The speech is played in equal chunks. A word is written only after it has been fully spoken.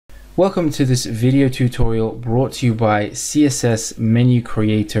Welcome to this video tutorial brought to you by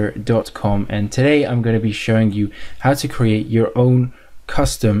CSSMenuCreator.com, and today I'm going to be showing you how to create your own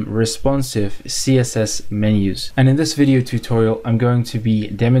custom responsive CSS menus. And in this video tutorial I'm going to be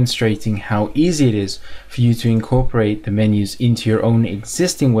demonstrating how easy it is for you to incorporate the menus into your own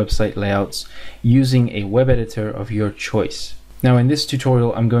existing website layouts using a web editor of your choice. Now in this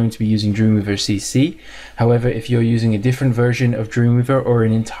tutorial I'm going to be using Dreamweaver CC. However, if you're using a different version of Dreamweaver or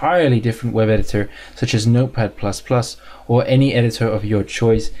an entirely different web editor such as Notepad++ or any editor of your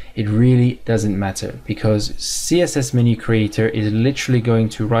choice, it really doesn't matter, because CSS Menu Creator is literally going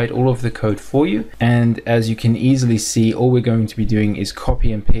to write all of the code for you, and as you can easily see, all we're going to be doing is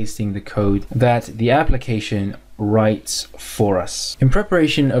copy and pasting the code that the application writes for us. In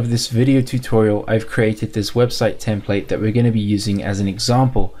preparation of this video tutorial, I've created this website template that we're going to be using as an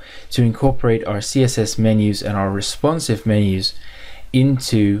example to incorporate our CSS menus and our responsive menus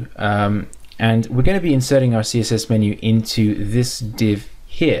into, and we're going to be inserting our CSS menu into this div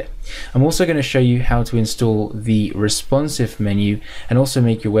here. I'm also going to show you how to install the responsive menu and also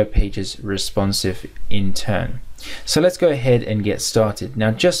make your web pages responsive in turn. So let's go ahead and get started.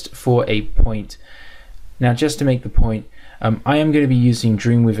 Now just to make the point, I am going to be using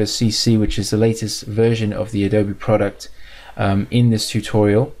Dreamweaver CC, which is the latest version of the Adobe product in this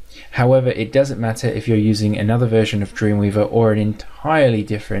tutorial. However, it doesn't matter if you're using another version of Dreamweaver or an entirely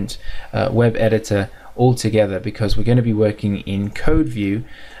different web editor altogether, because we're going to be working in code view.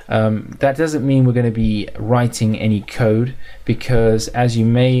 That doesn't mean we're going to be writing any code, because as you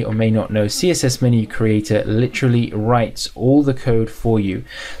may or may not know, CSS Menu Creator literally writes all the code for you.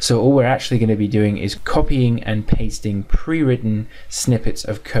 So all we're actually going to be doing is copying and pasting pre-written snippets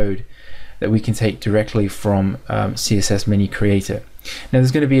of code that we can take directly from CSS Menu Creator. Now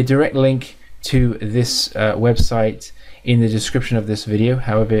there's going to be a direct link to this website in the description of this video.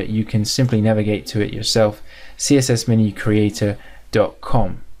 However, you can simply navigate to it yourself,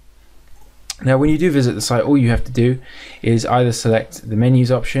 CSSMenuCreator.com. Now when you do visit the site, all you have to do is either select the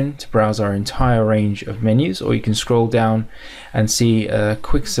menus option to browse our entire range of menus, or you can scroll down and see a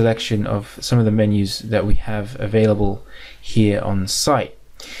quick selection of some of the menus that we have available here on site.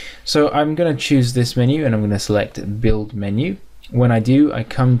 So I'm going to choose this menu and I'm going to select Build Menu. When I do, I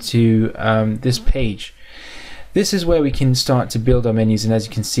come to this page. This is where we can start to build our menus, and as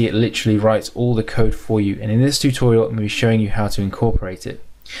you can see, it literally writes all the code for you, and in this tutorial I'm going to be showing you how to incorporate it.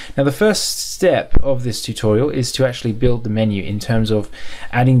 Now the first step of this tutorial is to actually build the menu in terms of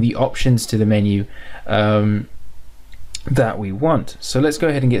adding the options to the menu that we want. So let's go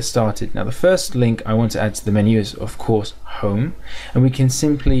ahead and get started. Now the first link I want to add to the menu is of course home, and we can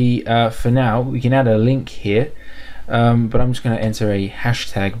simply for now we can add a link here, but I'm just going to enter a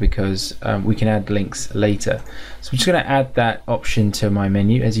hashtag because we can add links later. So I'm just going to add that option to my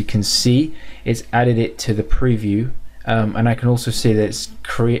menu. As you can see, it's added it to the preview, and I can also see that it's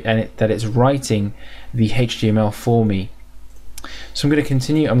writing the HTML for me. So I'm going to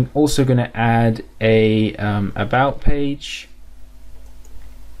continue. I'm also going to add a about page,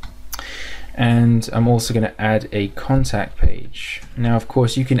 and I'm also going to add a contact page. Now of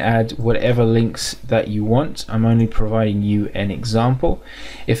course you can add whatever links that you want. I'm only providing you an example.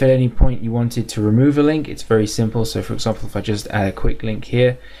 If at any point you wanted to remove a link, it's very simple. So for example, if I just add a quick link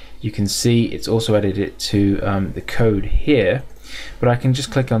here, you can see it's also added it to the code here, but I can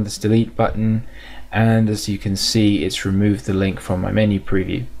just click on this delete button, and as you can see, it's removed the link from my menu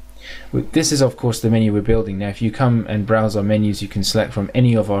preview. This is of course the menu we're building. Now if you come and browse our menus, you can select from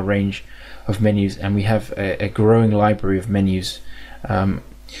any of our range of menus, and we have a growing library of menus.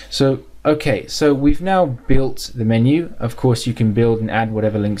 Okay, so we've now built the menu. Of course you can build and add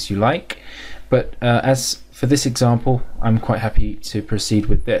whatever links you like, but as for this example, I'm quite happy to proceed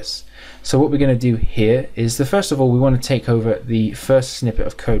with this. So what we're going to do here is first of all we want to take over the first snippet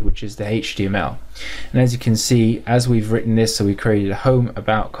of code, which is the HTML. And as you can see, as we've written this, so we created a home,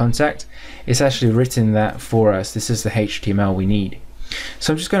 about, contact, it's actually written that for us. This is the HTML we need.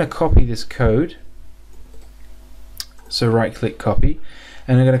 So I'm just going to copy this code. So right click copy,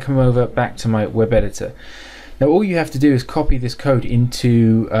 and I'm going to come over back to my web editor. Now all you have to do is copy this code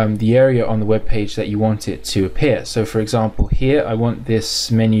into the area on the web page that you want it to appear. So for example, here I want this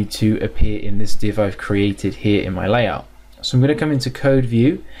menu to appear in this div I've created here in my layout. So I'm going to come into code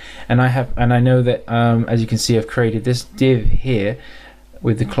view, and I know that as you can see, I've created this div here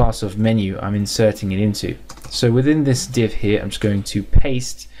with the class of menu I'm inserting it into. So within this div here, I'm just going to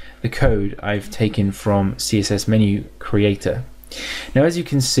paste the code I've taken from CSS Menu Creator. Now as you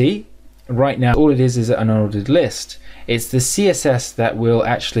can see, right now all it is an unordered list. It's the CSS that will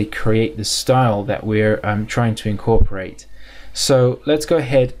actually create the style that we're trying to incorporate. So let's go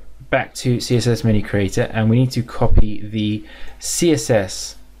ahead back to CSS Menu Creator, and we need to copy the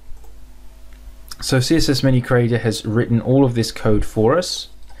CSS. So CSS Menu Creator has written all of this code for us.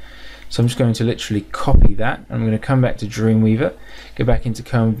 So I'm just going to literally copy that. I'm going to come back to Dreamweaver, go back into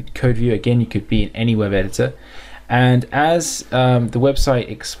code view. Again, you could be in any web editor. And as the website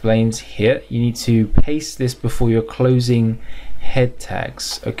explains here, you need to paste this before your closing head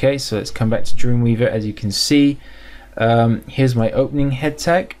tags. Okay, so let's come back to Dreamweaver. As you can see, here's my opening head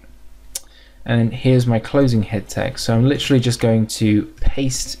tag, and here's my closing head tag. So I'm literally just going to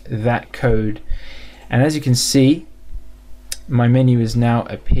paste that code. And as you can see, my menu is now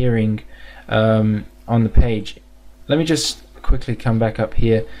appearing on the page. Let me just quickly come back up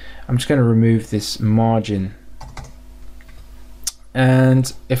here. I'm just going to remove this margin.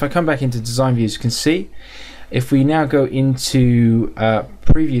 And if I come back into design views, you can see if we now go into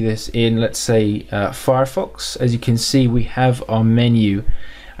preview this in, let's say, Firefox, as you can see, we have our menu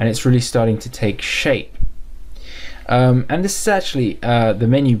and it's really starting to take shape. And this is actually the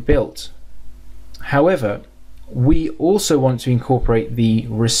menu built. However, we also want to incorporate the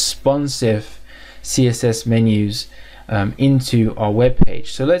responsive CSS menus into our web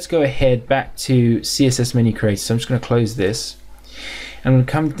page. So let's go ahead back to CSS Menu Creator. So I'm just going to close this. I'm going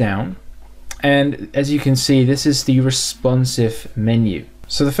to come down, and as you can see, this is the responsive menu.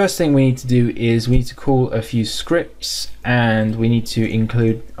 So the first thing we need to do is we need to call a few scripts, and we need to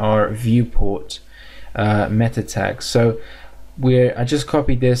include our viewport meta tag. So I just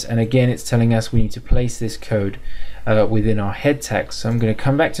copied this, and again it's telling us we need to place this code within our head tag. So I'm going to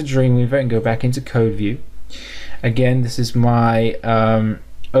come back to Dreamweaver and go back into code view. Again, this is my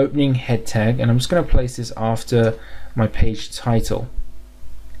opening head tag, and I'm just going to place this after my page title.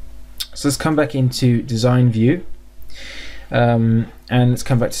 So let's come back into design view, and let's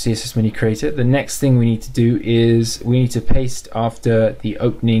come back to CSS Menu Creator. The next thing we need to do is we need to paste after the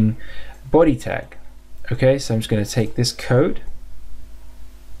opening body tag. Okay, so I'm just going to take this code,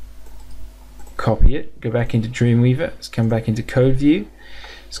 copy it, go back into Dreamweaver, let's come back into code view,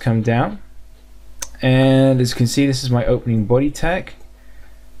 let's come down, and as you can see, this is my opening body tag.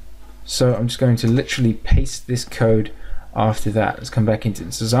 So I'm just going to literally paste this code after that. Let's come back into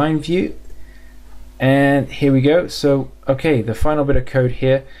design view, and here we go. So okay, the final bit of code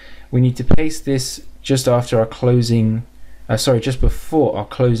here, we need to paste this just after our closing just before our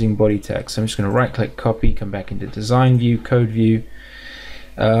closing body tag. So I'm just going to right click, copy, come back into design view, code view,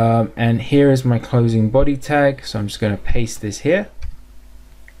 and here is my closing body tag. So I'm just going to paste this here,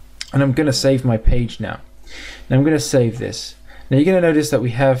 and I'm going to save my page now. Now I'm going to save this. Now you're going to notice that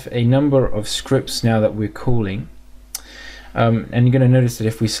we have a number of scripts now that we're calling, and you're going to notice that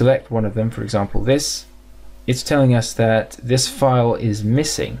if we select one of them, for example this, it's telling us that this file is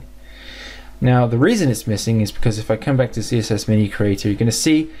missing. Now the reason it's missing is because if I come back to CSS Menu Creator, you're going to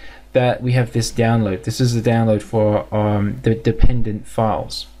see that we have this download. This is the download for the dependent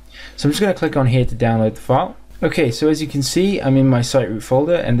files. So I'm just going to click on here to download the file. Okay, so as you can see, I'm in my site root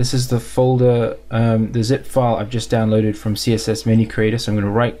folder, and this is the folder, the zip file I've just downloaded from CSS Menu Creator. So I'm going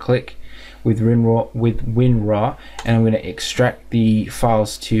to right click with WinRAR, and I'm going to extract the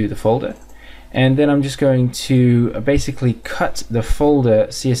files to the folder. And then I'm just going to basically cut the folder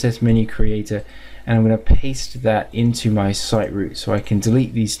CSS Menu Creator, and I'm going to paste that into my site root, so I can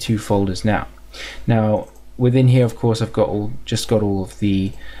delete these two folders now. Now within here, of course, I've got all of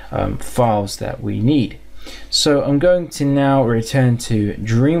the files that we need. So I'm going to now return to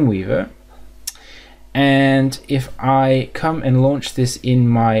Dreamweaver, and if I come and launch this in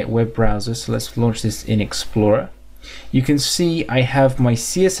my web browser, so let's launch this in Explorer, you can see I have my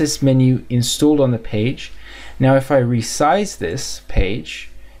CSS menu installed on the page. Now if I resize this page,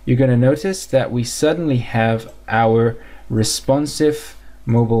 you're going to notice that we suddenly have our responsive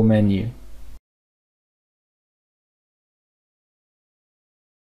mobile menu.